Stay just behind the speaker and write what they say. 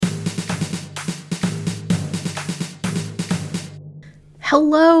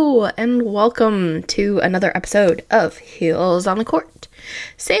Hello and welcome to another episode of Heels on the Court.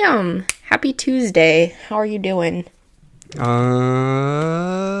 Sam, happy Tuesday. How are you doing?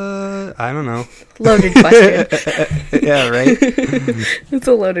 I don't know. Loaded question. Yeah, right? It's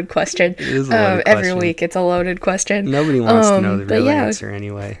a loaded question. It is a loaded Every question. week it's a loaded question. Nobody wants to know the real answer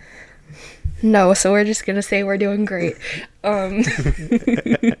anyway. No, so we're just gonna say we're doing great.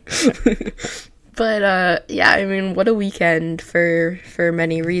 But yeah, I mean, what a weekend for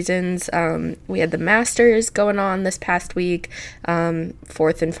many reasons. We had the Masters going on this past week.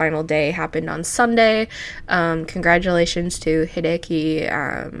 Fourth and final day happened on Sunday. Congratulations to Hideki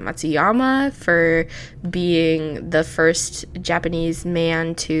Matsuyama for being the first Japanese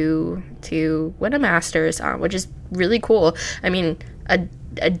man to win a Masters, which is really cool. I mean,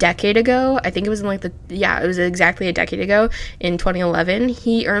 a decade ago, I think it was it was exactly a decade ago, in 2011,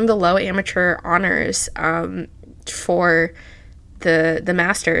 he earned the low amateur honors for the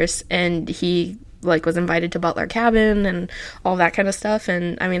Masters, and he was invited to Butler Cabin and all that kind of stuff.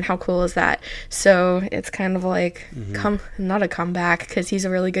 And I mean, how cool is that? So it's kind of like not a comeback, because he's a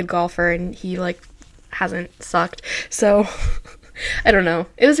really good golfer and he hasn't sucked. So I don't know,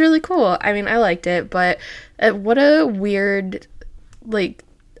 it was really cool. I mean, I liked it, but what a weird,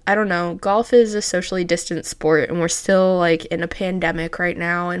 I don't know, golf is a socially distant sport, and we're still in a pandemic right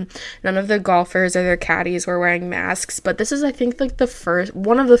now, and none of the golfers or their caddies were wearing masks. But this is, I think,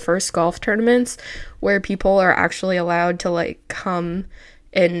 one of the first golf tournaments where people are actually allowed to come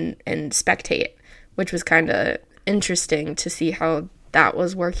and spectate, which was kind of interesting to see how that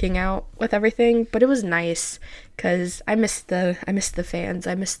was working out with everything. But it was nice, because I missed the fans.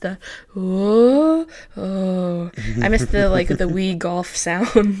 I missed the I missed the Wii golf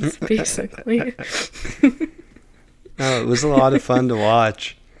sounds, basically. Oh, it was a lot of fun to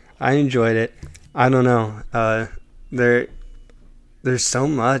watch. I enjoyed it. I don't know. There's so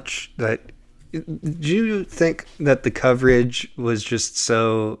much that. Do you think that the coverage was just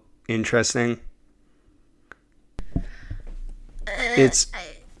so interesting? It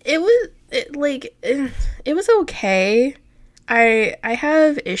was okay. I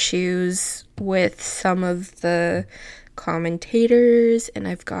have issues with some of the commentators, and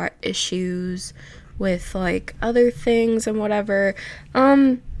I've got issues with other things and whatever.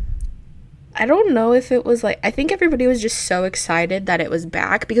 I don't know if it was I think everybody was just so excited that it was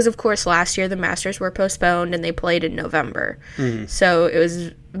back, because of course last year the Masters were postponed and they played in November. So it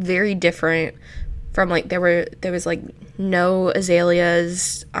was very different from there was no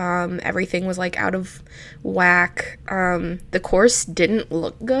azaleas. Everything was out of whack. The course didn't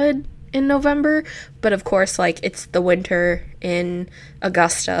look good in November, but of course it's the winter in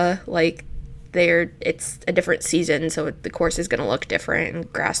Augusta. It's a different season, so the course is going to look different,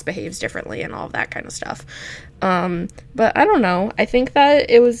 and grass behaves differently and all of that kind of stuff. But I don't know, I think that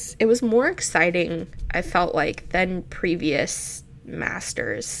it was more exciting, I felt than previous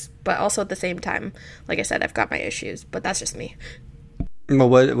Masters. But also at the same time, like I said, I've got my issues, but that's just me. Well,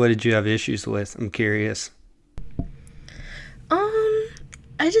 what did you have issues with? I'm curious. It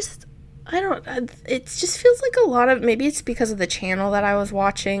just feels like a lot of, maybe it's because of the channel that I was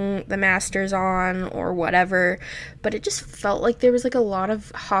watching the Masters on or whatever, but it just felt like there was a lot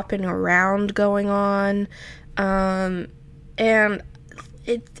of hopping around going on, and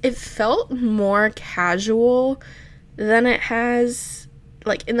it felt more casual than it has.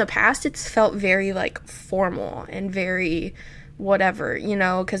 In the past, it's felt very, formal and very whatever,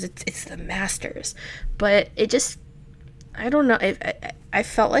 because it's the Masters. But it just, I don't know, I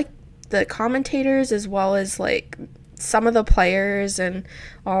felt like the commentators, as well as, some of the players and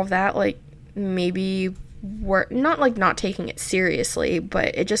all of that, maybe were not taking it seriously,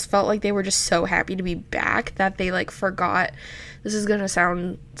 but it just felt like they were just so happy to be back that they, forgot, this is gonna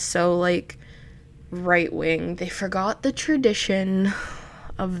sound so, right-wing, they forgot the tradition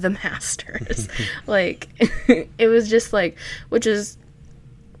of the Masters. It was just which is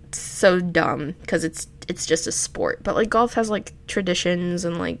so dumb, because it's just a sport, but golf has traditions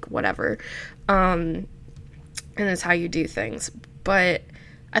and whatever, and it's how you do things. But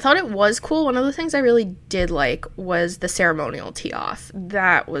I thought it was cool. One of the things I really did was the ceremonial tee off.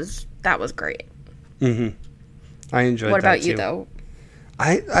 That was great. I enjoyed that. What about too. you though?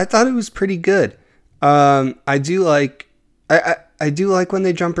 I thought it was pretty good. I do like when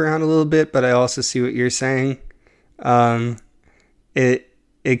they jump around a little bit, but I also see what you're saying.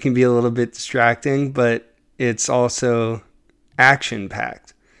 It can be a little bit distracting, but it's also action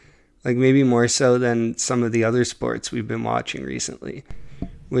packed. Maybe more so than some of the other sports we've been watching recently,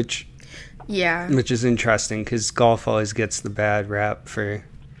 which is interesting, because golf always gets the bad rap for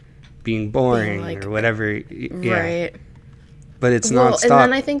being boring or whatever. Yeah. Right. but it's Well, nonstop. and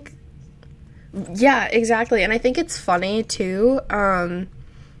then I think, yeah, exactly. And I think it's funny too,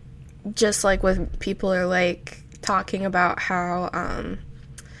 just like with people are like talking about how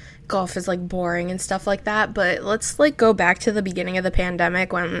golf is like boring and stuff like that, but let's like go back to the beginning of the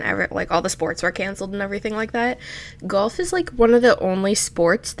pandemic when like all the sports were canceled and everything like that. Golf is like one of the only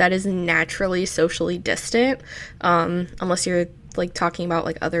sports that is naturally socially distant, unless you're like talking about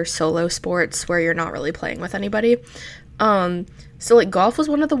like other solo sports where you're not really playing with anybody. So like golf was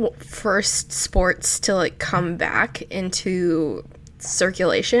one of the first sports to like come back into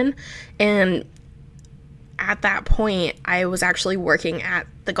circulation, and at that point I was actually working at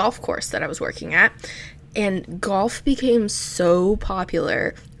the golf course that I was working at, and golf became so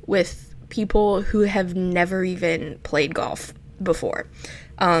popular with people who have never even played golf before.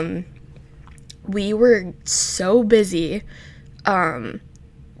 We were so busy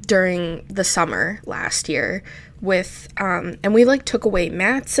during the summer last year with and we like took away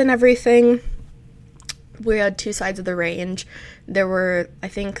mats and everything. We had two sides of the range. There were, I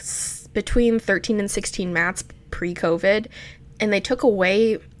think, between 13 and 16 mats pre-COVID, and they took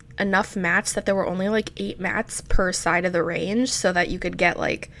away enough mats that there were only like 8 mats per side of the range so that you could get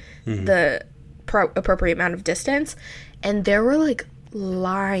like the appropriate amount of distance. And there were like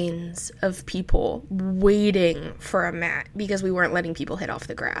lines of people waiting for a mat because we weren't letting people hit off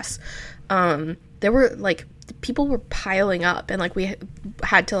the grass. There were like people were piling up, and like we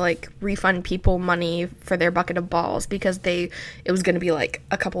had to like refund people money for their bucket of balls because it was going to be like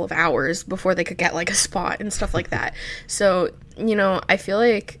a couple of hours before they could get like a spot and stuff like that. So, you know, I feel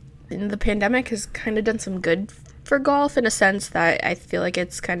like the pandemic has kind of done some good for golf in a sense that I feel like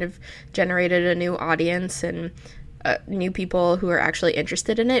it's kind of generated a new audience and new people who are actually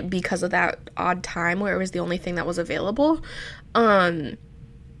interested in it because of that odd time where it was the only thing that was available.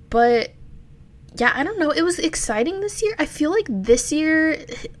 But yeah, I don't know. It was exciting this year. I feel like this year,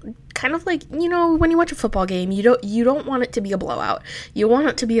 kind of like, you know, when you watch a football game, you don't want it to be a blowout. You want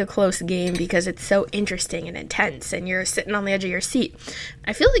it to be a close game because it's so interesting and intense, and you're sitting on the edge of your seat.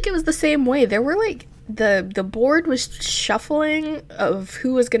 I feel like it was the same way. There were like the board was shuffling of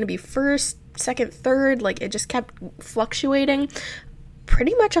who was going to be first, second, third. Like it just kept fluctuating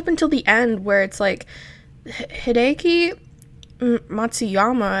pretty much up until the end, where it's like Hideki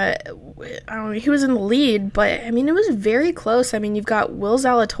Matsuyama, I don't know, he was in the lead, but I mean, it was very close. I mean, you've got Will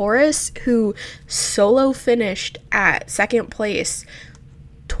Zalatoris, who solo finished at second place,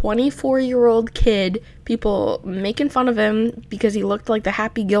 24-year-old kid, people making fun of him because he looked like the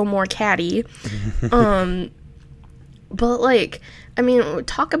Happy Gilmore caddy. But like, I mean,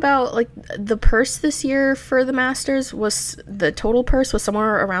 talk about like the purse this year for the Masters the total purse was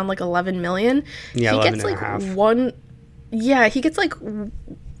somewhere around like 11 million. Yeah, he 11 gets and like a half. he gets like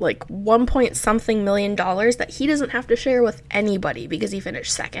 1 point something million dollars that he doesn't have to share with anybody because he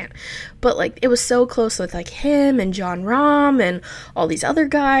finished second. But like it was so close with like him and Jon Rahm and all these other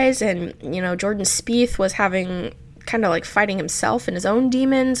guys, and you know, Jordan Spieth was having kind of like fighting himself and his own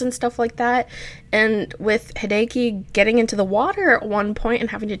demons and stuff like that. And with Hideki getting into the water at one point and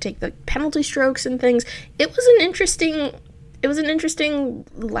having to take the penalty strokes and things, it was an interesting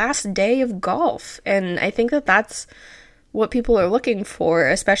last day of golf. And I think that that's what people are looking for,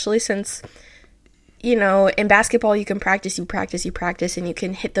 especially since, you know, in basketball you can practice, and you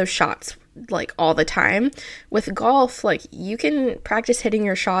can hit those shots like all the time. With golf, like you can practice hitting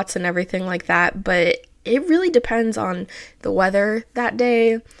your shots and everything like that, but it really depends on the weather that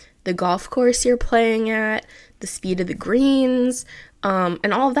day, the golf course you're playing at, the speed of the greens,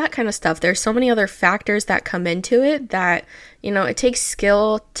 and all of that kind of stuff. There's so many other factors that come into it that, you know, it takes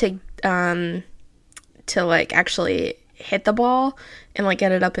skill to like actually hit the ball and like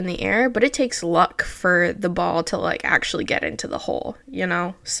get it up in the air, but it takes luck for the ball to like actually get into the hole, you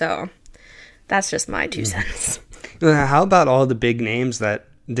know? So that's just my 2 cents. How about all the big names that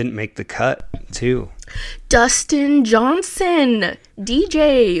didn't make the cut too? Dustin Johnson,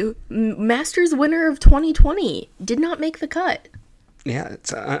 DJ, Masters winner of 2020, did not make the cut. Yeah,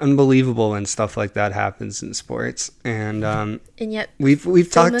 it's unbelievable when stuff like that happens in sports, and yet we've Phil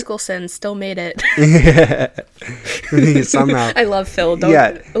talked. Mickelson still made it. Somehow. I love Phil.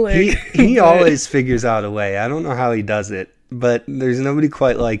 He always figures out a way. I don't know how he does it, but there's nobody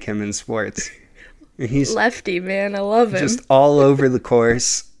quite like him in sports. He's lefty, man. I love him. Just all over the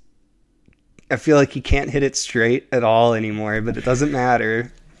course. I feel like he can't hit it straight at all anymore, but it doesn't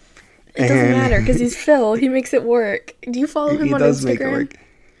matter. It doesn't matter because he's Phil. He makes it work. Do you follow him on Instagram? He does make it work.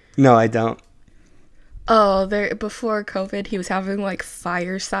 No, I don't. Oh, before COVID, he was having like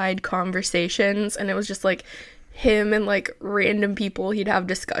fireside conversations, and it was just like him and like random people he'd have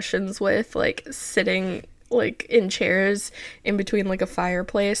discussions with, like sitting like in chairs in between like a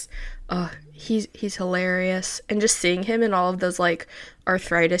fireplace. He's hilarious. And just seeing him in all of those like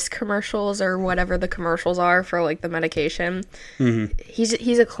arthritis commercials or whatever the commercials are for like the medication.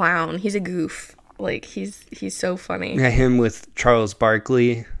 He's a clown. He's a goof. Like he's so funny. Yeah, him with Charles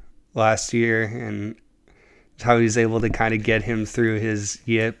Barkley last year, and how he was able to kind of get him through his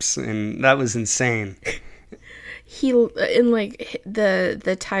yips, and that was insane. He in like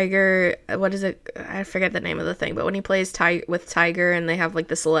the Tiger, what is it? I forget the name of the thing, but when he plays with Tiger and they have like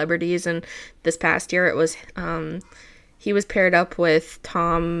the celebrities, and this past year it was he was paired up with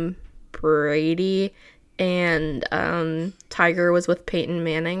Tom Brady, and Tiger was with Peyton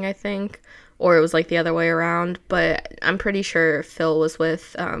Manning, I think, or it was like the other way around, but I'm pretty sure Phil was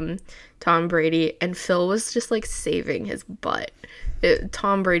with Tom Brady, and Phil was just like saving his butt.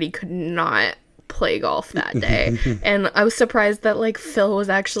 Tom Brady could not play golf that day, and I was surprised that like Phil was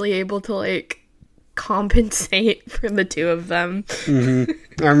actually able to like compensate for the two of them. I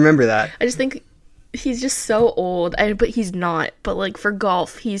remember that. I just think he's just so old, but he's not. But like for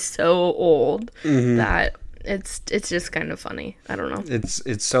golf, he's so old that it's just kind of funny. I don't know.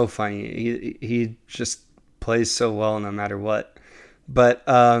 It's so funny. He just plays so well no matter what. But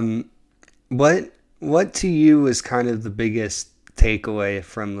what to you is kind of the biggest takeaway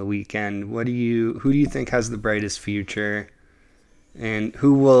from the weekend? Who do you think has the brightest future, and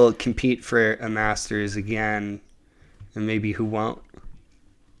who will compete for a Masters again, and maybe who won't?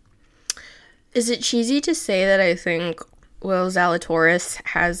 Is it cheesy to say that I think Will Zalatoris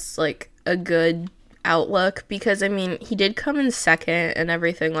has like a good outlook? Because I mean, he did come in second and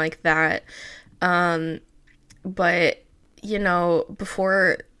everything like that, but you know,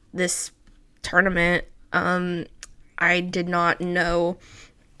 before this tournament, I did not know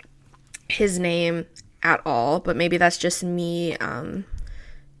his name at all, but maybe that's just me,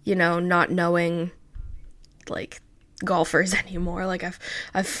 you know, not knowing, like, golfers anymore. Like,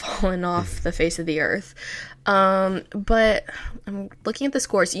 I've fallen off the face of the earth. But I'm looking at the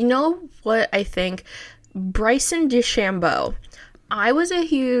scores. You know what I think? Bryson DeChambeau. I was a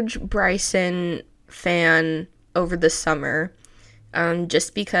huge Bryson fan over the summer,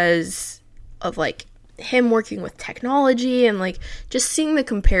 just because of, like, him working with technology and like just seeing the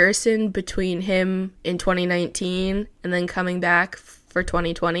comparison between him in 2019 and then coming back for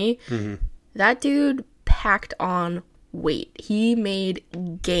 2020. That dude packed on weight. He made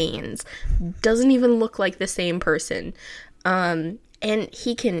gains. Doesn't even look like the same person. And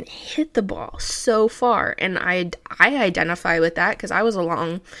he can hit the ball so far, and I identify with that because I was a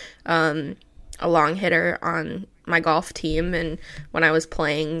long hitter on my golf team and when I was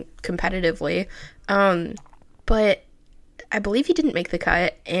playing competitively. But I believe he didn't make the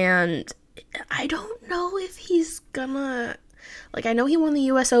cut, and I don't know if he's gonna, like, I know he won the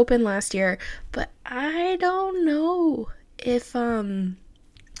US Open last year, but I don't know if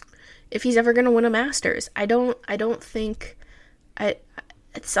he's ever gonna win a Masters. I don't think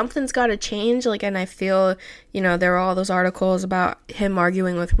something's got to change. Like, and I feel, you know, there are all those articles about him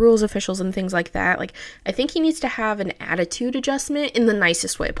arguing with rules officials and things like that. Like, I think he needs to have an attitude adjustment in the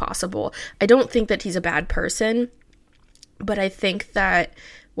nicest way possible. I don't think that he's a bad person, but I think that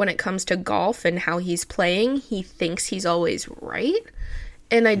when it comes to golf and how he's playing, he thinks he's always right.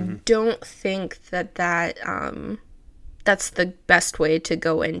 And I don't think that that's the best way to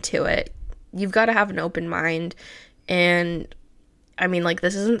go into it. You've got to have an open mind. And I mean, like,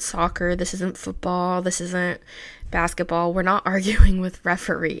 this isn't soccer, this isn't football, this isn't basketball. We're not arguing with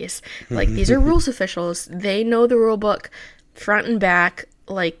referees. Like, these are rules officials. They know the rule book front and back,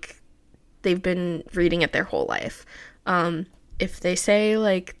 like, they've been reading it their whole life. If they say,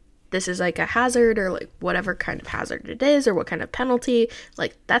 like, this is, like, a hazard or, like, whatever kind of hazard it is or what kind of penalty,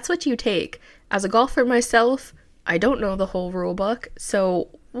 like, that's what you take. As a golfer myself, I don't know the whole rule book, so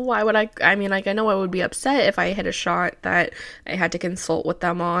why would I mean, like, I know I would be upset if I hit a shot that I had to consult with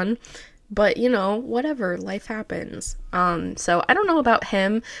them on, but, you know, whatever, life happens. So I don't know about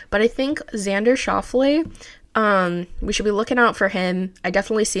him, but I think Xander Schauffele, we should be looking out for him. I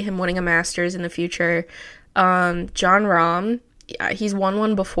definitely see him winning a Masters in the future. Jon Rahm, he's won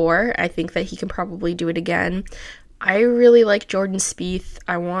one before. I think that he can probably do it again. I really like Jordan Spieth.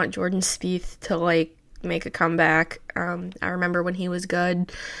 I want Jordan Spieth to, like, make a comeback. I remember when he was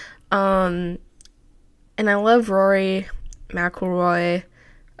good. And I love Rory McIlroy.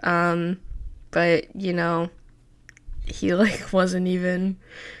 But, you know, he, like, wasn't even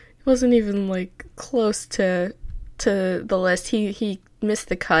like close to the list. He missed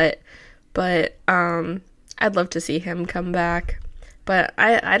the cut, but I'd love to see him come back. But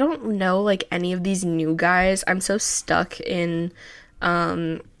I don't know, like, any of these new guys. I'm so stuck in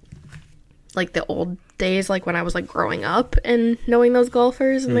like the old days, like when I was like growing up and knowing those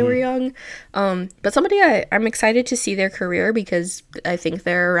golfers and they were young. But somebody I'm excited to see their career because I think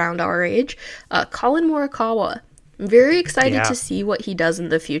they're around our age. Colin Morikawa. I'm very excited to see what he does in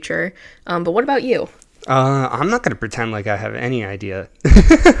the future. But what about you? I'm not going to pretend like I have any idea.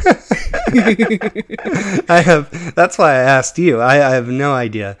 That's why I asked you. I have no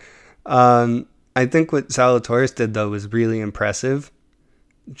idea. I think what Zalatoris did, though, was really impressive.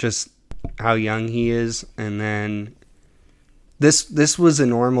 Just how young he is. And then this was a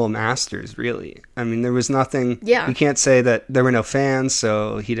normal Masters, really. I mean, there was nothing. Yeah. You can't say that there were no fans,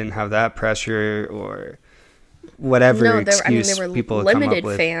 so he didn't have that pressure or whatever excuse there were people come up limited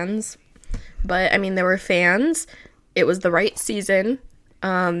with. fans. But, I mean, there were fans. It was the right season.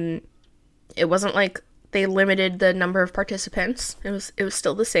 It wasn't like they limited the number of participants. It was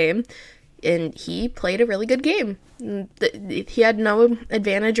still the same. And he played a really good game. He had no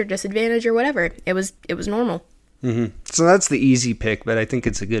advantage or disadvantage or whatever. It was normal. Mm-hmm. So that's the easy pick, but I think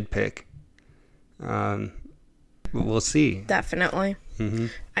it's a good pick. We'll see. Definitely. Mm-hmm.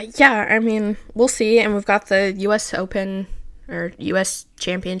 Yeah, I mean, we'll see. And we've got the U.S. Open or U.S.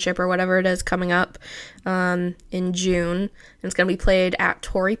 Championship or whatever it is coming up in June. And it's going to be played at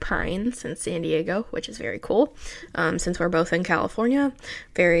Torrey Pines in San Diego, which is very cool since we're both in California.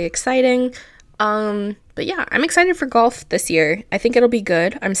 Very exciting. But yeah, I'm excited for golf this year. I think it'll be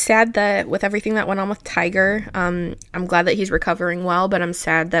good. I'm sad that with everything that went on with Tiger, I'm glad that he's recovering well, but I'm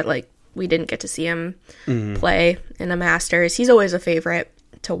sad that like we didn't get to see him play in a Masters. He's always a favorite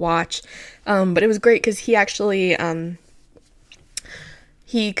to watch. But it was great because he actually...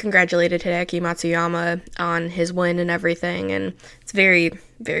 he congratulated Hideki Matsuyama on his win and everything, and it's very,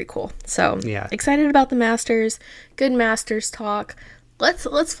 very cool. So, excited about the Masters. Good Masters talk. Let's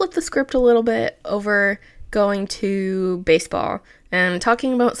flip the script a little bit over going to baseball and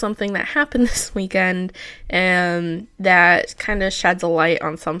talking about something that happened this weekend and that kind of sheds a light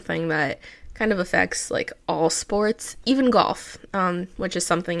on something that kind of affects like all sports, even golf, which is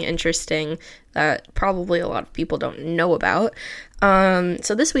something interesting that probably a lot of people don't know about.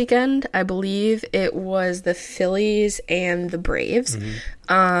 So this weekend, I believe it was the Phillies and the Braves.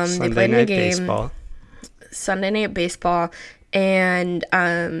 They played in a game. Baseball. Sunday Night Baseball. And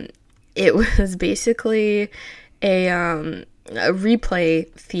it was basically a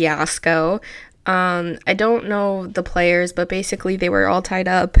replay fiasco. I don't know the players, but basically they were all tied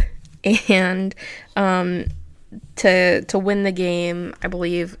up. And to win the game, I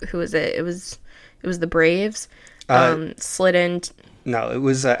believe, who was it? It was the Braves. Slid in. No, it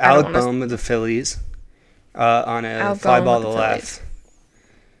was Alec Bohm of the Phillies on a fly ball to the left.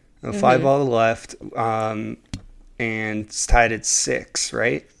 A fly ball to the left, and it's tied at 6,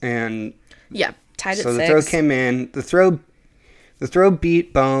 right? And yeah, tied at 6. So the throw came in. The throw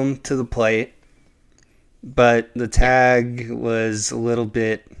beat Bohm to the plate, but the tag was a little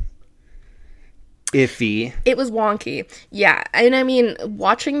bit iffy. It was wonky. Yeah. And I mean,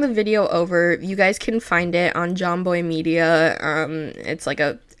 watching the video over, you guys can find it on John Boy Media. It's like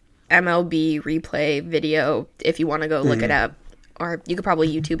a MLB replay video if you want to go look it up. Or you could probably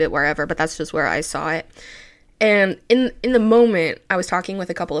YouTube it wherever, but that's just where I saw it. And in the moment, I was talking with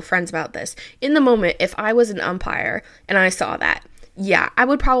a couple of friends about this. In the moment, if I was an umpire and I saw that, yeah, I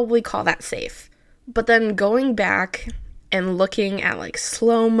would probably call that safe. But then going back and looking at like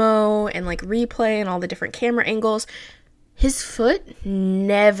slow-mo and like replay and all the different camera angles, his foot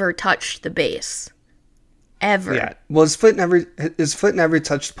never touched the base. Ever. Yeah. Well, his foot never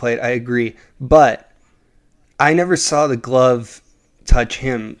touched the plate, I agree. But I never saw the glove touch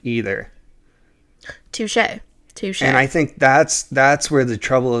him either. Touche. And I think that's where the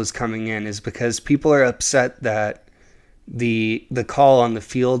trouble is coming in, is because people are upset that the call on the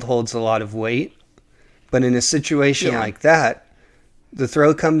field holds a lot of weight. But in a situation like that, the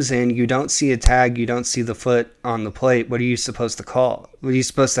throw comes in, you don't see a tag, you don't see the foot on the plate. What are you supposed to call? Were you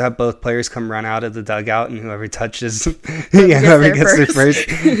supposed to have both players come run out of the dugout and whoever touches, whoever gets there first?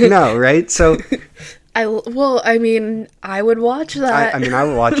 No, right? So, I would watch that. I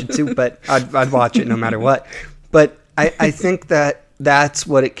would watch it too, but I'd watch it no matter what. But I think that's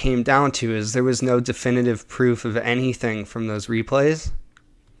what it came down to, is there was no definitive proof of anything from those replays.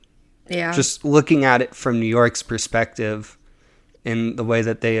 Yeah. Just looking at it from New York's perspective in the way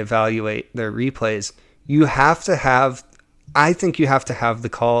that they evaluate their replays, I think you have to have the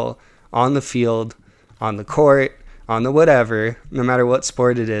call on the field, on the court, on the whatever, no matter what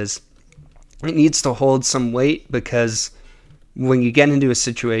sport it is. It needs to hold some weight, because when you get into a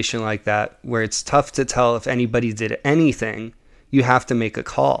situation like that where it's tough to tell if anybody did anything, you have to make a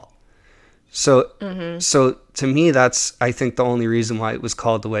call. So to me, that's, I think, the only reason why it was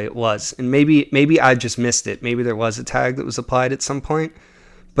called the way it was. And maybe I just missed it. Maybe there was a tag that was applied at some point,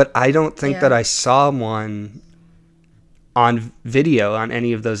 but I don't think that I saw one on video on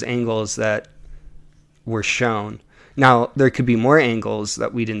any of those angles that were shown. Now, there could be more angles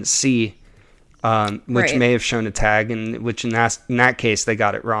that we didn't see, which may have shown a tag, and which in that case they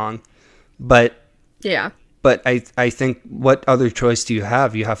got it wrong. But I think, what other choice do you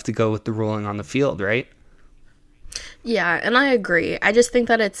have? You have to go with the ruling on the field, right? Yeah, and I agree. I just think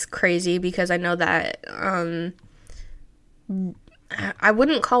that it's crazy because I know that I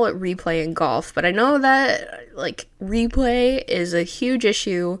wouldn't call it replay in golf, but I know that like replay is a huge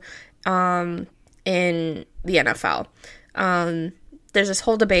issue in the NFL. There's this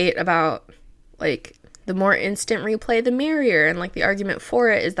whole debate about like the more instant replay, the merrier. And like the argument for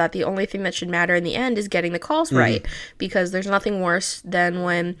it is that the only thing that should matter in the end is getting the calls right, because there's nothing worse than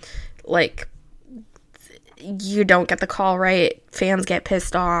when like you don't get the call right, fans get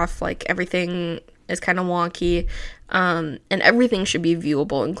pissed off, like everything is kind of wonky, and everything should be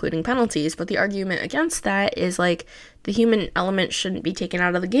viewable, including penalties. But the argument against that is like the human element shouldn't be taken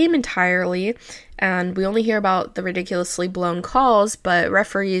out of the game entirely, and we only hear about the ridiculously blown calls, but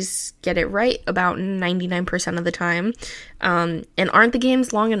referees get it right about 99% of the time. And aren't the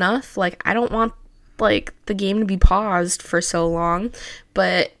games long enough? Like, I don't want like the game to be paused for so long,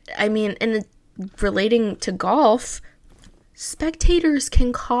 but I mean, in relating to golf, spectators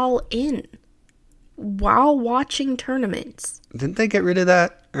can call in while watching tournaments. Didn't they get rid of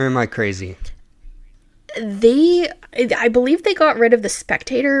that, or am I crazy? I believe they got rid of the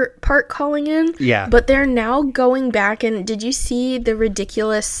spectator part calling in. Yeah. But they're now going back, and did you see the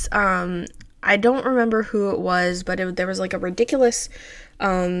ridiculous, I don't remember who it was, but there was like a ridiculous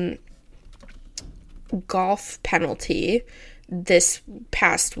golf penalty this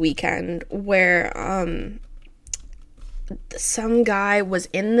past weekend where some guy was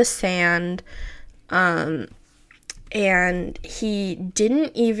in the sand, and he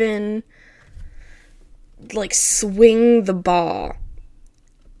didn't even like swing the ball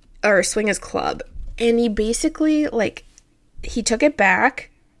or swing his club, and he basically like he took it back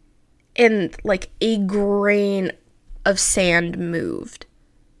and like a grain of sand moved,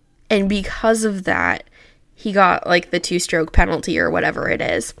 and because of that he got like the 2-stroke penalty or whatever it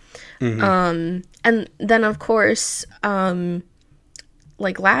is. And then of course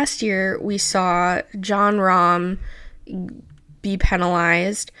like last year we saw Jon Rahm be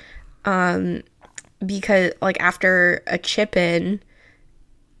penalized because like after a chip in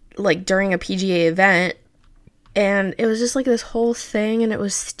like during a PGA event, and it was just like this whole thing, and it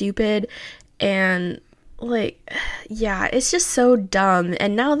was stupid, and like, yeah, it's just so dumb.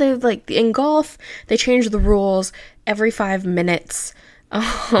 And now they've like, in golf they change the rules every 5 minutes.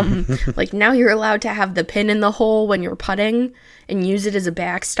 Like now you're allowed to have the pin in the hole when you're putting and use it as a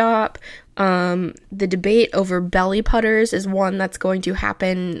backstop. The debate over belly putters is one that's going to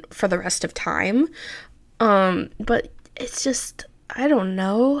happen for the rest of time. But it's just, I don't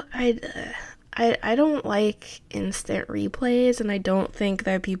know. I don't like instant replays, and I don't think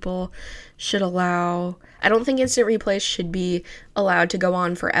that people should I don't think instant replays should be allowed to go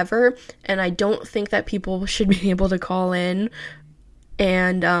on forever, and I don't think that people should be able to call in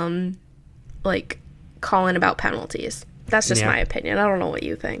and like call in about penalties. That's just my opinion. I don't know what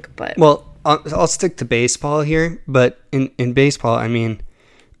you think, but well, I'll stick to baseball here. But in baseball, I mean,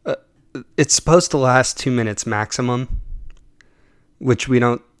 it's supposed to last 2 minutes maximum, which we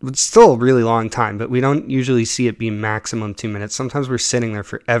don't. It's still a really long time, but we don't usually see it be maximum 2 minutes. Sometimes we're sitting there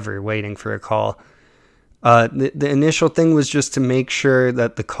forever waiting for a call. The initial thing was just to make sure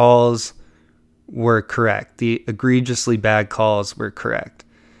that the calls were correct. The egregiously bad calls were correct.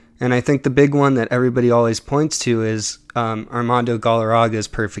 And I think the big one that everybody always points to is Armando Galarraga's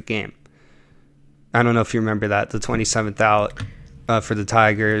perfect game. I don't know if you remember that, the 27th out for the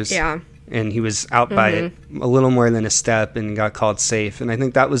Tigers. Yeah. And he was out by a little more than a step and got called safe. And I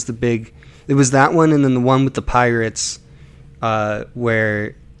think that was it was that one, and then the one with the Pirates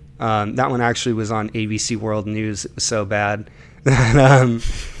where that one actually was on ABC World News. It was so bad. The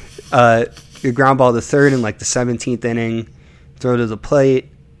ground ball to third in like the 17th inning, throw to the plate.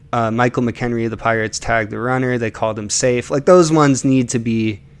 Michael McHenry of the Pirates tagged the runner. They called him safe. Like, those ones need to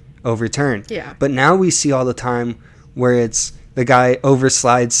be overturned. Yeah. But now we see all the time where it's the guy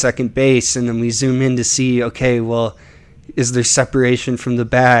overslides second base, and then we zoom in to see, okay, well, is there separation from the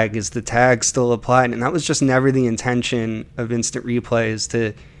bag? Is the tag still applied? And that was just never the intention of instant replays,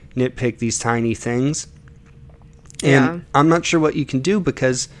 to nitpick these tiny things. And I'm not sure what you can do,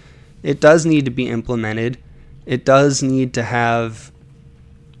 because it does need to be implemented. It does need to have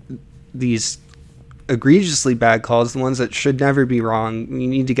these egregiously bad calls, the ones that should never be wrong, you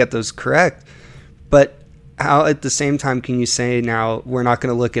need to get those correct. But how at the same time can you say now we're not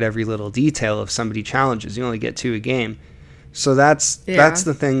going to look at every little detail if somebody challenges? You only get 2 a game. So that's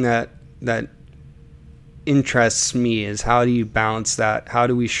the thing that interests me, is how do you balance that? How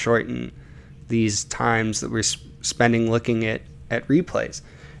do we shorten these times that we're spending looking at replays?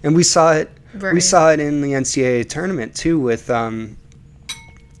 And we saw it. Right. We saw it in the NCAA tournament too, with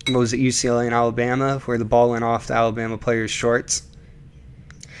what was it, UCLA and Alabama, where the ball went off the Alabama player's shorts.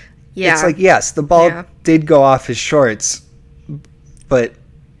 Yeah, it's like, yes, the ball did go off his shorts, but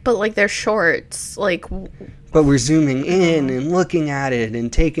like they're shorts, like. But we're zooming in and looking at it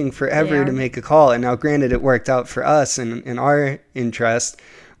and taking forever to make a call. And now, granted, it worked out for us and in our interest,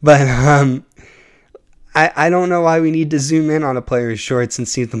 but I don't know why we need to zoom in on a player's shorts and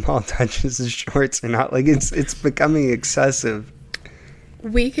see if the ball touches his shorts or not. Like, it's becoming excessive.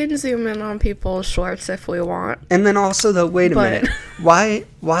 We can zoom in on people's shorts if we want. And then also, though, wait a minute. Why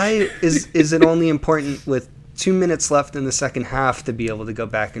is it only important with 2 minutes left in the second half to be able to go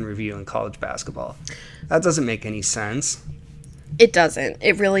back and review in college basketball? That doesn't make any sense. It doesn't.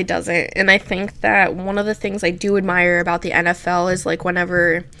 It really doesn't. And I think that one of the things I do admire about the NFL is, like,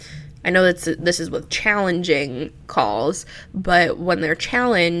 whenever, I know that this is with challenging calls, but when they're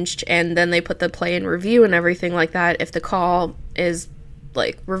challenged and then they put the play in review and everything like that, if the call is,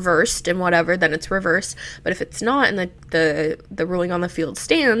 like, reversed and whatever, then it's reversed. But if it's not and the ruling on the field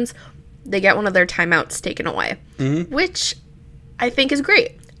stands, they get one of their timeouts taken away, which I think is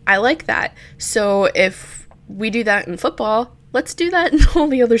great. I like that. So if we do that in football, let's do that in all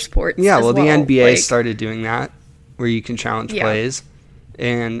the other sports. Yeah, well, the NBA started doing that, where you can challenge plays.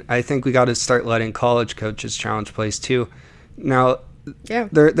 And I think we got to start letting college coaches challenge plays too. Now,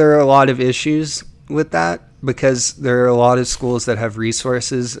 there are a lot of issues with that, because there are a lot of schools that have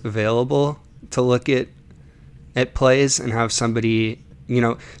resources available to look at plays and have somebody,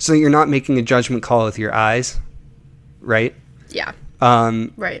 so you're not making a judgment call with your eyes, right? Yeah.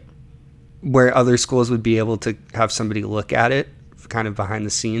 Right. Where other schools would be able to have somebody look at it kind of behind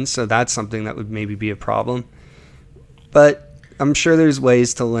the scenes. So that's something that would maybe be a problem. But I'm sure there's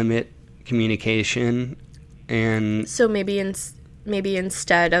ways to limit communication. And so maybe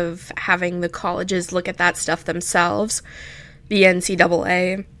instead of having the colleges look at that stuff themselves, the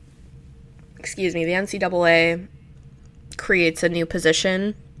NCAA creates a new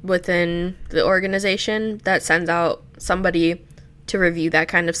position within the organization that sends out somebody to review that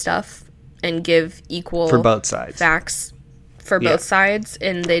kind of stuff and give equal for both sides facts for both sides,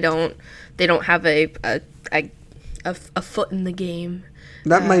 and they don't have a foot in the game.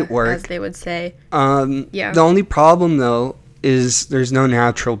 That might work, as they would say. The only problem though is there's no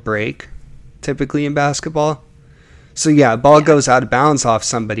natural break typically in basketball. So ball goes out of bounds off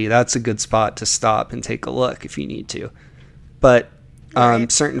somebody, that's a good spot to stop and take a look if you need to. But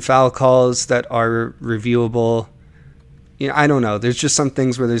certain foul calls that are reviewable, I don't know. There's just some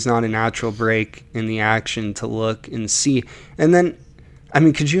things where there's not a natural break in the action to look and see. And then,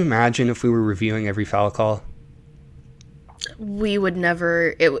 could you imagine if we were reviewing every foul call? We would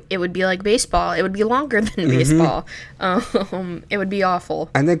never. It would be like baseball. It would be longer than baseball. It would be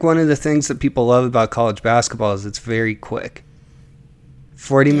awful. I think one of the things that people love about college basketball is it's very quick.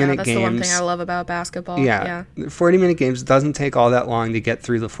 40-minute games. That's the one thing I love about basketball. 40-minute games, doesn't take all that long to get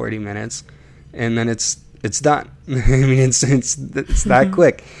through the 40 minutes, and then it's done. It's that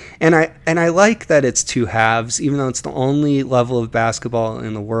quick. And I like that it's 2 halves, even though it's the only level of basketball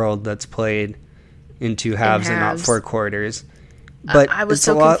in the world that's played in 2 halves and not 4 quarters. But I was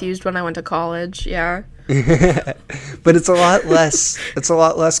so confused when I went to college. Yeah. But it's a lot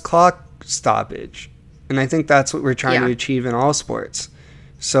less clock stoppage. And I think that's what we're trying to achieve in all sports.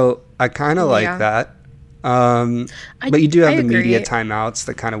 So I kind of like that. But you do have the media timeouts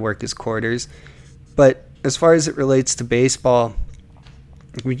that kind of work as quarters. But as far as it relates to baseball,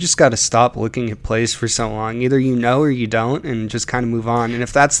 we just got to stop looking at plays for so long. Either you know or you don't, and just kind of move on. And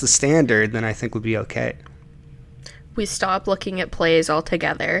if that's the standard, then I think we'll be okay. We stop looking at plays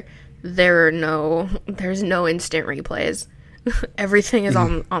altogether. There's no instant replays. Everything is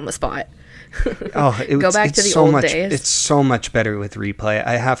on the spot. Go back to the old days. It's so much better with replay,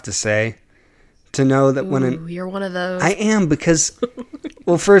 I have to say. To know that you're one of those. I am, because,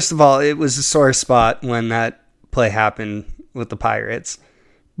 well, first of all, it was a sore spot when that play happened with the Pirates,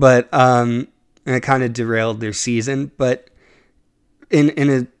 but and it kind of derailed their season. But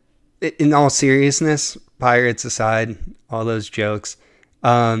in all seriousness, Pirates aside, all those jokes,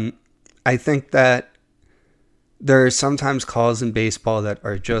 I think that there are sometimes calls in baseball that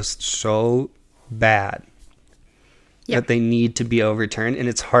are just so bad that they need to be overturned. And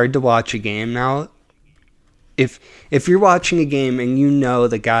it's hard to watch a game now if you're watching a game and you know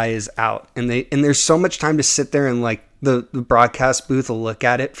the guy is out, and there's so much time to sit there and like the broadcast booth will look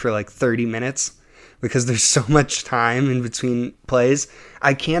at it for like 30 minutes because there's so much time in between plays.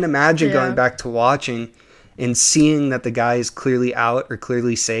 I can't imagine going back to watching and seeing that the guy is clearly out or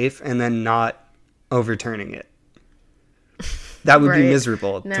clearly safe and then not overturning it. That would be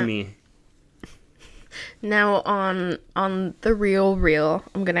miserable to me. Now, on the real,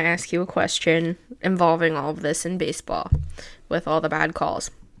 I'm going to ask you a question involving all of this in baseball with all the bad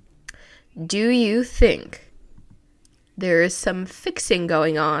calls. Do you think there is some fixing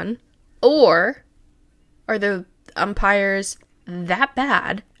going on, or are the umpires that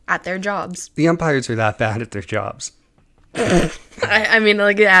bad at their jobs? The umpires are that bad at their jobs. I mean,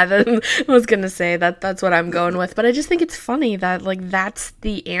 like, yeah, I was going to say that's what I'm going with, but I just think it's funny that, like, that's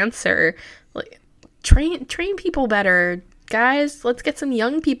the answer. Like, train people better, guys. Let's get some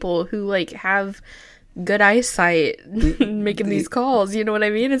young people who like have good eyesight making these calls, you know what I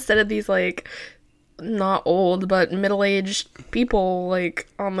mean, instead of these like not old but middle-aged people like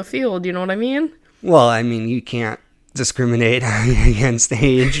on the field, you know what I mean? Well, I mean, you can't discriminate against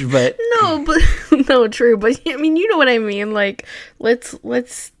age, but no, true, but I mean, you know what I mean, like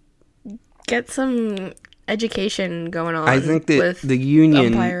let's get some education going on. I think that the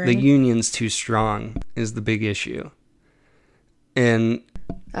union's too strong is the big issue. And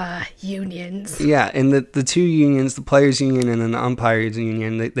unions. Yeah, and the two unions, the players union and then the umpires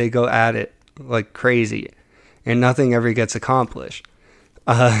union, they go at it like crazy and nothing ever gets accomplished.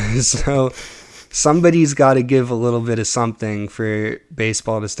 So somebody's got to give a little bit of something for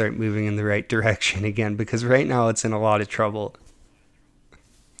baseball to start moving in the right direction again, because right now it's in a lot of trouble.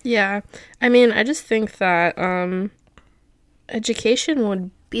 Yeah, I mean, I just think that education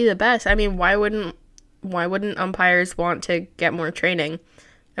would be the best. I mean, why wouldn't umpires want to get more training?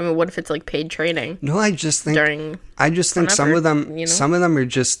 I mean, what if it's like paid training? No, I just think some of them, you know? Some of them are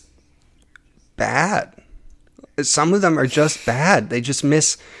just bad. Some of them are just bad. They just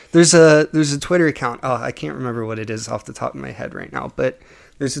miss. There's a Twitter account. Oh, I can't remember what it is off the top of my head right now, but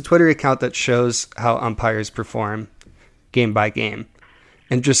there's a Twitter account that shows how umpires perform game by game.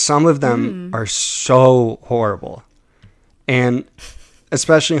 And just some of them are so horrible. And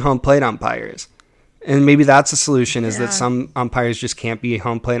especially home plate umpires. And maybe that's a solution, is that some umpires just can't be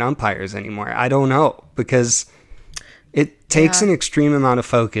home plate umpires anymore. I don't know, because it takes an extreme amount of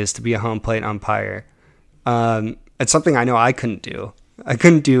focus to be a home plate umpire. It's something I know I couldn't do. I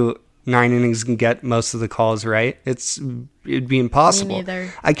couldn't do 9 innings and get most of the calls right. It'd be impossible. Me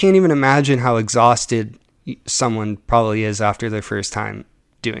neither. I can't even imagine how exhausted someone probably is after their first time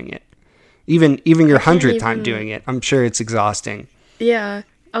doing it. Even your 100th time doing it, I'm sure it's exhausting. Yeah,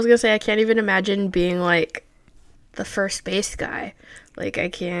 I was gonna say, I can't even imagine being like the first base guy. Like, I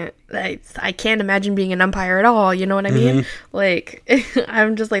can't imagine being an umpire at all, you know what I mean? Like,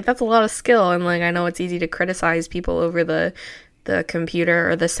 I'm just like, that's a lot of skill, and like, I know it's easy to criticize people over the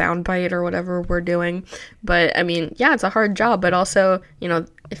computer or the sound bite or whatever we're doing, but I mean, yeah, it's a hard job, but also, you know,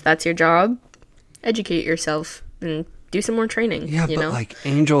 if that's your job, educate yourself and do some more training. Yeah, but like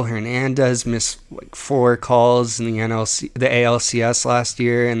Angel Hernandez missed like 4 calls in the ALCS last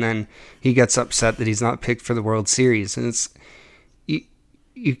year, and then he gets upset that he's not picked for the World Series, and it's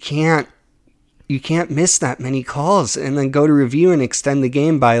you can't miss that many calls and then go to review and extend the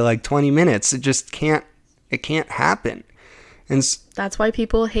game by like 20 minutes. It just can't happen. And that's why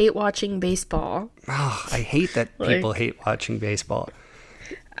people hate watching baseball. Oh, I hate that people hate watching baseball.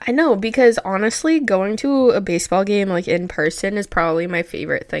 I know, because honestly, going to a baseball game like in person is probably my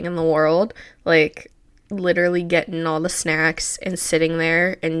favorite thing in the world. Like, literally getting all the snacks and sitting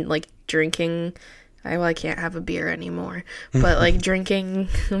there and like drinking. I can't have a beer anymore, but like drinking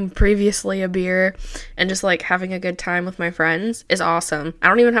previously a beer and just like having a good time with my friends is awesome. I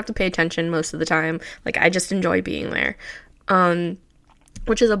don't even have to pay attention most of the time. Like, I just enjoy being there.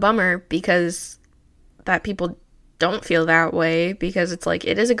 Which is a bummer, because that people don't feel that way, because it's like,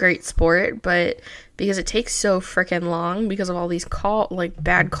 it is a great sport, but because it takes so freaking long because of all these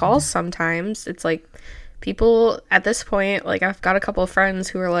bad calls sometimes, it's like people at this point, like, I've got a couple of friends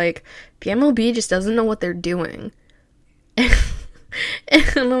who are like, the MLB just doesn't know what they're doing. And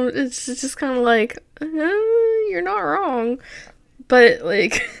it's just kind of like, you're not wrong, but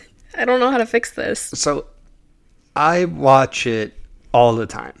like, I don't know how to fix this. So I watch it all the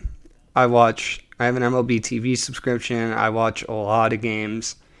time. I have an MLB TV subscription. I watch a lot of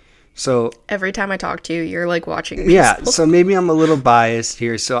games. So every time I talk to you, you're like watching baseball. Yeah, so maybe I'm a little biased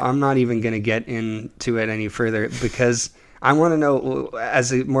here, so I'm not even going to get into it any further, because I want to know,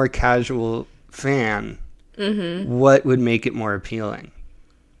 as a more casual fan, what would make it more appealing?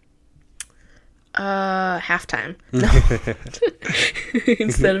 Halftime. No.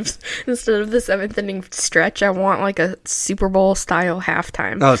 instead of the seventh inning stretch, I want like a Super Bowl style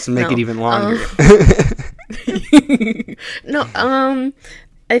halftime. Oh, so make it even longer. No,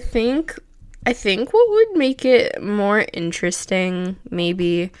 I think what would make it more interesting,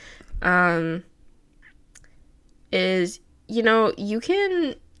 maybe, is, you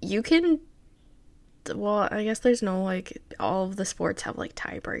can, well, I guess there's no, like, all of the sports have, like,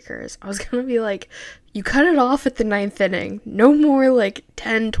 tiebreakers. I was gonna be like, you cut it off at the ninth inning. No more, like,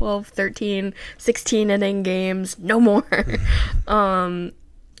 10, 12, 13, 16 inning games. No more.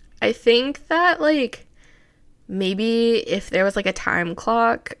 I think that, like, maybe if there was, like, a time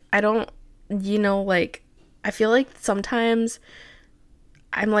clock, I feel like sometimes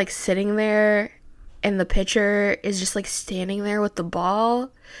I'm, like, sitting there and the pitcher is just, like, standing there with the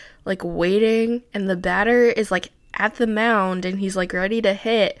ball, like, waiting, and the batter is, like, at the mound, and he's, like, ready to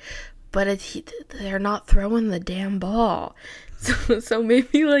hit, but they're not throwing the damn ball. So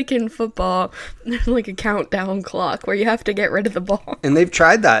maybe, like, in football, there's, like, a countdown clock where you have to get rid of the ball. And they've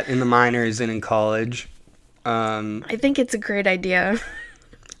tried that in the minors and in college. I think it's a great idea.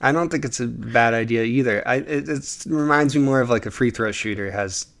 I don't think it's a bad idea either. It reminds me more of, like, a free throw shooter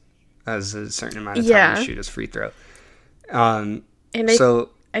has a certain amount of time to shoot his free throw.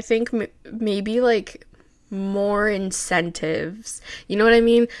 I think maybe, like, more incentives. You know what I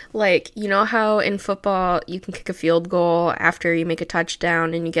mean? Like, you know how in football you can kick a field goal after you make a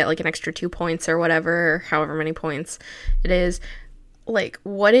touchdown and you get, like, an extra 2 points or whatever, however many points it is. Like,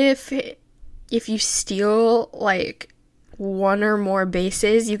 what if you steal, like, one or more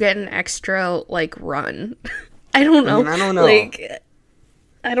bases, you get an extra, like, run? I don't know. I don't know. Like,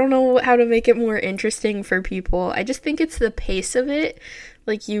 I don't know how to make it more interesting for people. I just think it's the pace of it.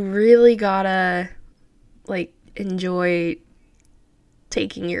 Like, you really gotta, like, enjoy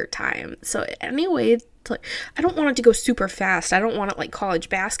taking your time. So anyway, I don't want it to go super fast. I don't want it like college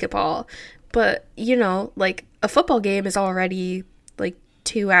basketball. But, like, a football game is already, like,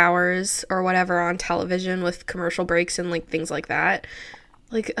 2 hours or whatever on television with commercial breaks and, like, things like that.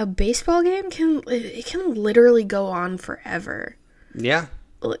 Like, a baseball game can literally go on forever. Yeah.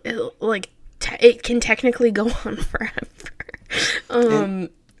 Like, it can technically go on forever.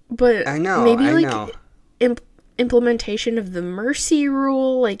 But I know, maybe implementation of the mercy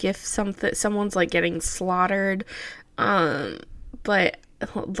rule, like if someone's like getting slaughtered, but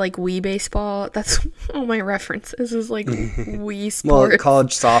like Wii baseball, that's all my references is like Wii sports. Well,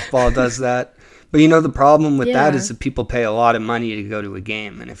 college softball does that. But the problem with that is that people pay a lot of money to go to a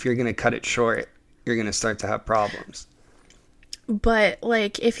game, and if you're going to cut it short, you're going to start to have problems. But,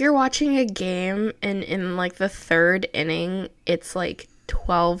 like, if you're watching a game and in, like, the third inning, it's, like,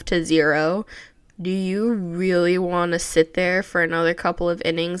 12-0, do you really want to sit there for another couple of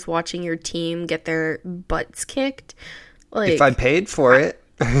innings watching your team get their butts kicked? Like, if I paid for it,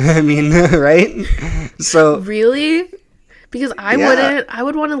 I mean, right? So really? Because I wouldn't. I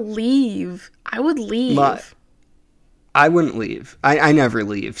would want to leave. I would leave. I wouldn't leave. I never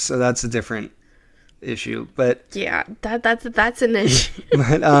leave, so that's a different issue. But yeah, that's an issue.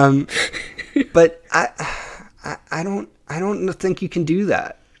 But I don't think you can do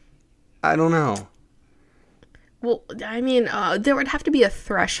that. I don't know. Well, I mean, there would have to be a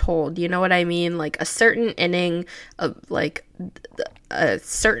threshold, you know what I mean? Like, a certain inning of, like, a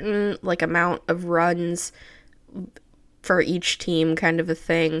certain, like, amount of runs for each team kind of a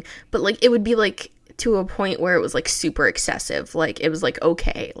thing. But, like, it would be, like, to a point where it was, like, super excessive. Like, it was, like,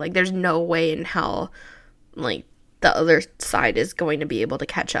 okay. Like, there's no way in hell, like, the other side is going to be able to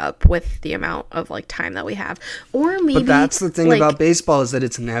catch up with the amount of, like, time that we have. Or maybe... But that's the thing about baseball, is that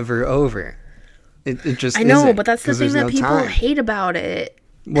it's never over. It just I know, isn't, but that's the thing that people hate about it.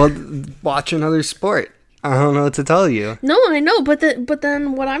 Well, watch another sport. I don't know what to tell you. No, I know, but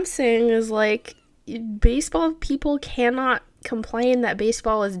then what I'm saying is, like, baseball people cannot complain that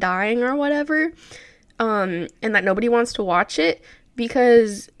baseball is dying or whatever, and that nobody wants to watch it,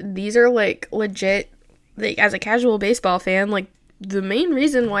 because these are, like, legit, like, as a casual baseball fan, like, the main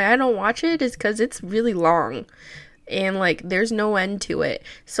reason why I don't watch it is because it's really long. And, like, there's no end to it.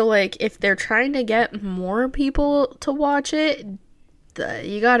 So, like, if they're trying to get more people to watch it,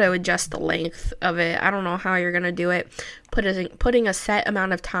 you gotta adjust the length of it. I don't know how you're gonna do it. Putting a set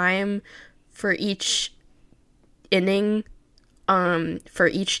amount of time for each inning, for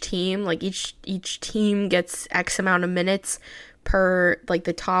each team. Like, each team gets X amount of minutes per, like,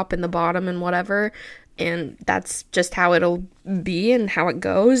 the top and the bottom and whatever. And that's just how it'll be and how it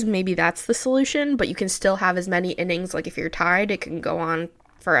goes. Maybe that's the solution, but you can still have as many innings. Like, if you're tied, it can go on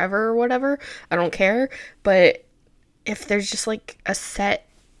forever or whatever. I don't care. But if there's just, like, a set,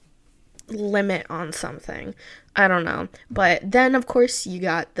 limit on something. I don't know. But then, of course, you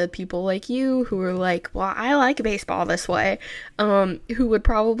got the people like you who are like, well, I like baseball this way. Who would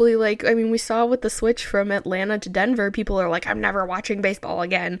probably like, I mean, we saw with the switch from Atlanta to Denver, people are like, I'm never watching baseball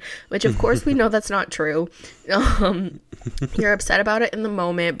again. Which, of course, we know that's not true. You're upset about it in the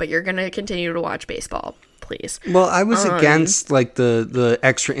moment, but you're going to continue to watch baseball. Please. Well, I was against like the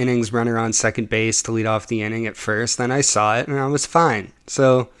extra innings runner on second base to lead off the inning at first. Then I saw it and I was fine.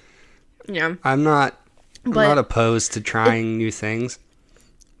 So yeah, I'm not opposed to trying new things.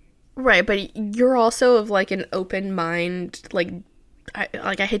 Right, but you're also of like an open mind. Like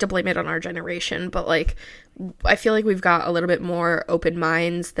I hate to blame it on our generation, but like I feel like we've got a little bit more open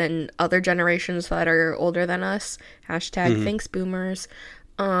minds than other generations that are older than us. Hashtag thanks boomers.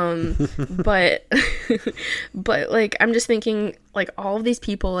 But like, I'm just thinking, like, all of these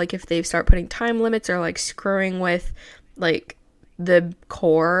people, like, if they start putting time limits or, like, screwing with, like, the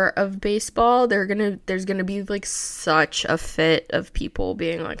core of baseball, there's gonna be, like, such a fit of people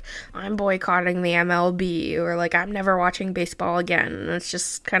being like, I'm boycotting the MLB, or, like, I'm never watching baseball again. And it's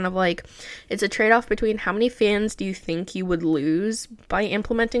just kind of like, it's a trade-off between how many fans do you think you would lose by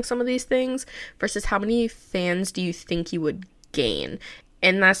implementing some of these things versus how many fans do you think you would gain.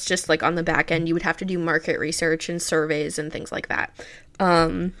 And that's just, like, on the back end, you would have to do market research and surveys and things like that.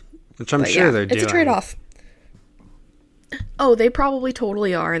 Which I'm sure they're doing. It's a trade-off. Oh, they probably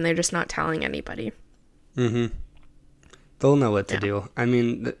totally are, and they're just not telling anybody. Mm-hmm. They'll know what to do. I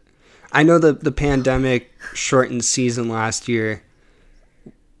mean, I know the pandemic shortened season last year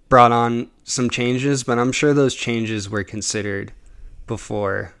brought on some changes, but I'm sure those changes were considered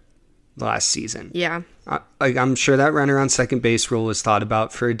before last season. Yeah. Like, I'm sure that runner on second base rule was thought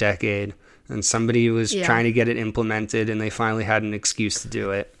about for a decade, and somebody was trying to get it implemented, and they finally had an excuse to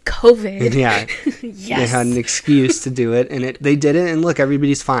do it. COVID. Yeah. Yes. They had an excuse to do it, and they did it, and look,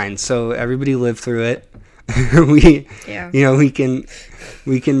 everybody's fine. So everybody lived through it. We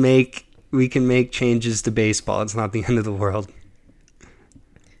can make changes to baseball. It's not the end of the world.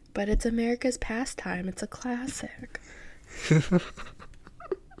 But it's America's pastime. It's a classic.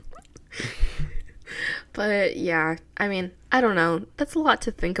 But yeah, I mean, I don't know. That's a lot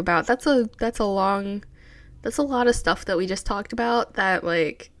to think about. That's a lot of stuff that we just talked about that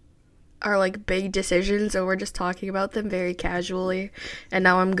like are like big decisions, and we're just talking about them very casually. And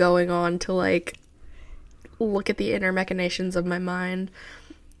now I'm going on to like look at the inner machinations of my mind,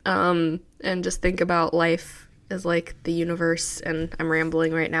 and just think about life as like the universe, and I'm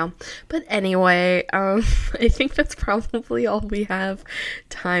rambling right now. But anyway, I think that's probably all we have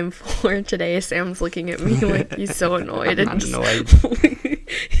time for today. Sam's looking at me like he's so annoyed. I'm not annoyed.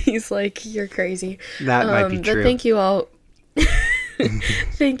 He's like, you're crazy. That might be true. But thank you all.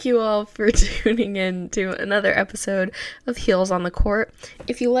 Thank you all for tuning in to another episode of Heels on the Court.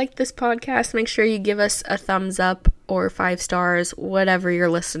 If you like this podcast, make sure you give us a thumbs up or 5 stars, whatever you're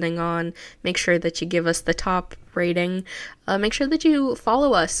listening on. Make sure that you give us the top rating. Make sure that you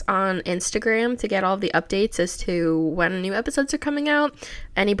follow us on Instagram to get all the updates as to when new episodes are coming out,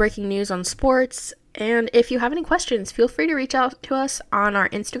 any breaking news on sports. And if you have any questions, feel free to reach out to us on our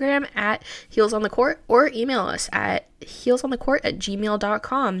Instagram at Heels on the Court, or email us at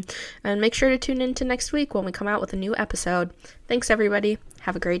heelsonthecourt@gmail.com. And make sure to tune in to next week when we come out with a new episode. Thanks, everybody.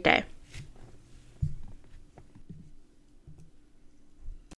 Have a great day.